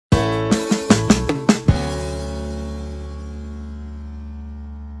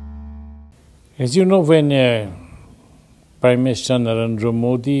As you know, when Prime Minister Narendra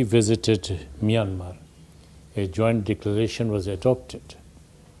Modi visited Myanmar, a joint declaration was adopted.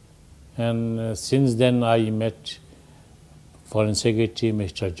 And since then, I met Foreign Secretary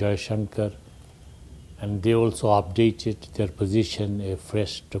Mr. Jaishankar, and they also updated their position. A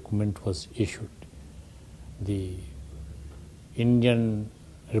fresh document was issued. The Indian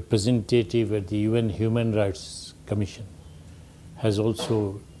representative at the UN Human Rights Commission has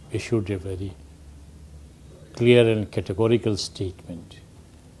also issued a very clear and categorical statement.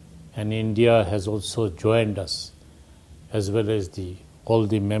 And India has also joined us, as well as all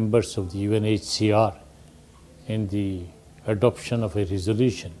the members of the UNHCR, in the adoption of a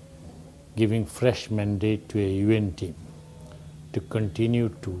resolution giving fresh mandate to a UN team to continue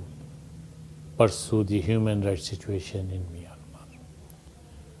to pursue the human rights situation in Myanmar.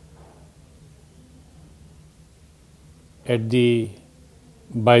 At the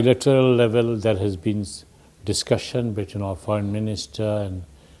bilateral level, there has been discussion between our Foreign Minister and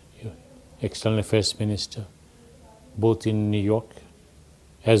External Affairs Minister, both in New York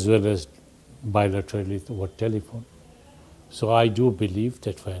as well as bilaterally over telephone. So I do believe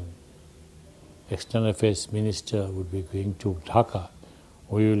that when External Affairs Minister would be going to Dhaka,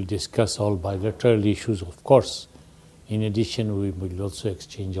 we will discuss all bilateral issues, of course. In addition, we will also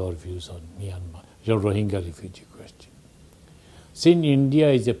exchange our views on Myanmar, the Rohingya refugee question. Since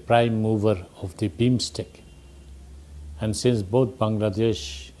India is a prime mover of the BIMSTEC, and since both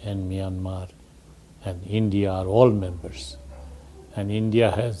Bangladesh and Myanmar and India are all members, and India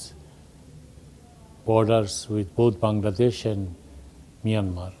has borders with both Bangladesh and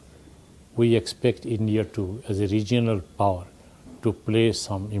Myanmar, we expect India to, as a regional power, to play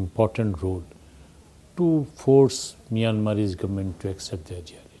some important role to force Myanmar's government to accept their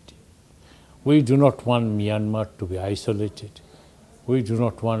reality. We do not want Myanmar to be isolated. We do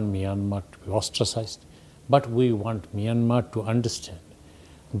not want Myanmar to be ostracized. But we want Myanmar to understand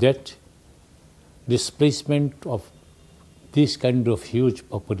that displacement of this kind of huge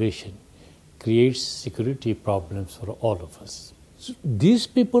population creates security problems for all of us. So these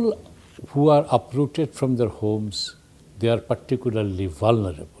people who are uprooted from their homes, they are particularly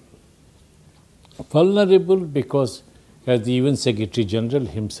vulnerable. Vulnerable because, as the UN Secretary General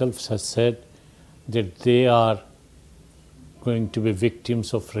himself has said, that they are going to be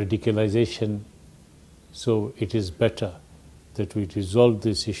victims of radicalisation. So it is better that we resolve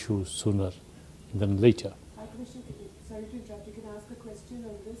this issue sooner than later. Sorry to interrupt, you can ask a question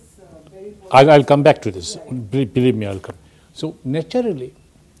on this very I'll come back to this. Right. Believe me, I'll come. So naturally,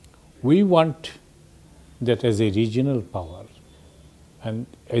 we want that as a regional power, and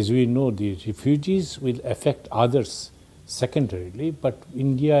as we know, the refugees will affect others secondarily, but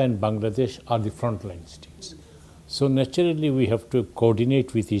India and Bangladesh are the frontline states. So naturally, we have to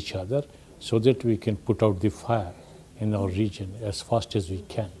coordinate with each other so that we can put out the fire in our region as fast as we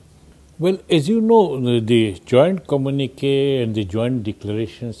can. Well, as you know, the joint communique and the joint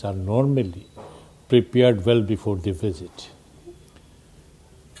declarations are normally prepared well before the visit.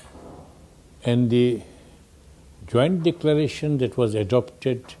 And the joint declaration that was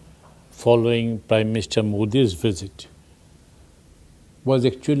adopted following Prime Minister Modi's visit was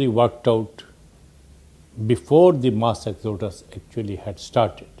actually worked out before the mass exodus actually had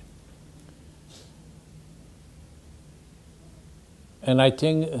started. And I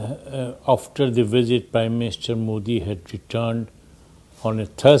think after the visit, Prime Minister Modi had returned on a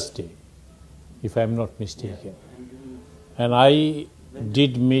Thursday, if I am not mistaken. And I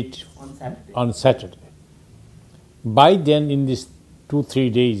did meet on Saturday. By then, in these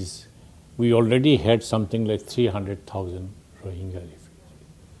 2-3 days, we already had something like 300,000 Rohingya refugees.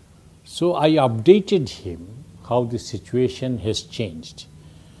 So I updated him how the situation has changed.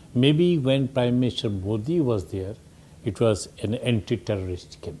 Maybe when Prime Minister Modi was there, it was an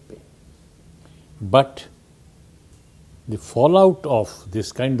anti-terrorist campaign. But the fallout of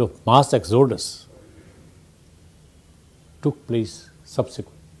this kind of mass exodus took place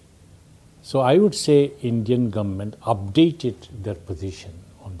subsequently. So I would say Indian government updated their position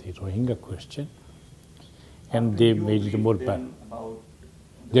on the Rohingya question, and they made it more balanced.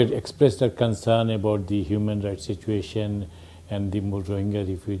 They expressed their concern about the human rights situation, and the Rohingya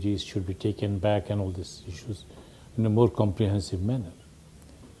refugees should be taken back, and all these issues in a more comprehensive manner.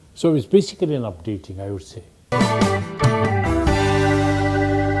 So it's basically an updating, I would say.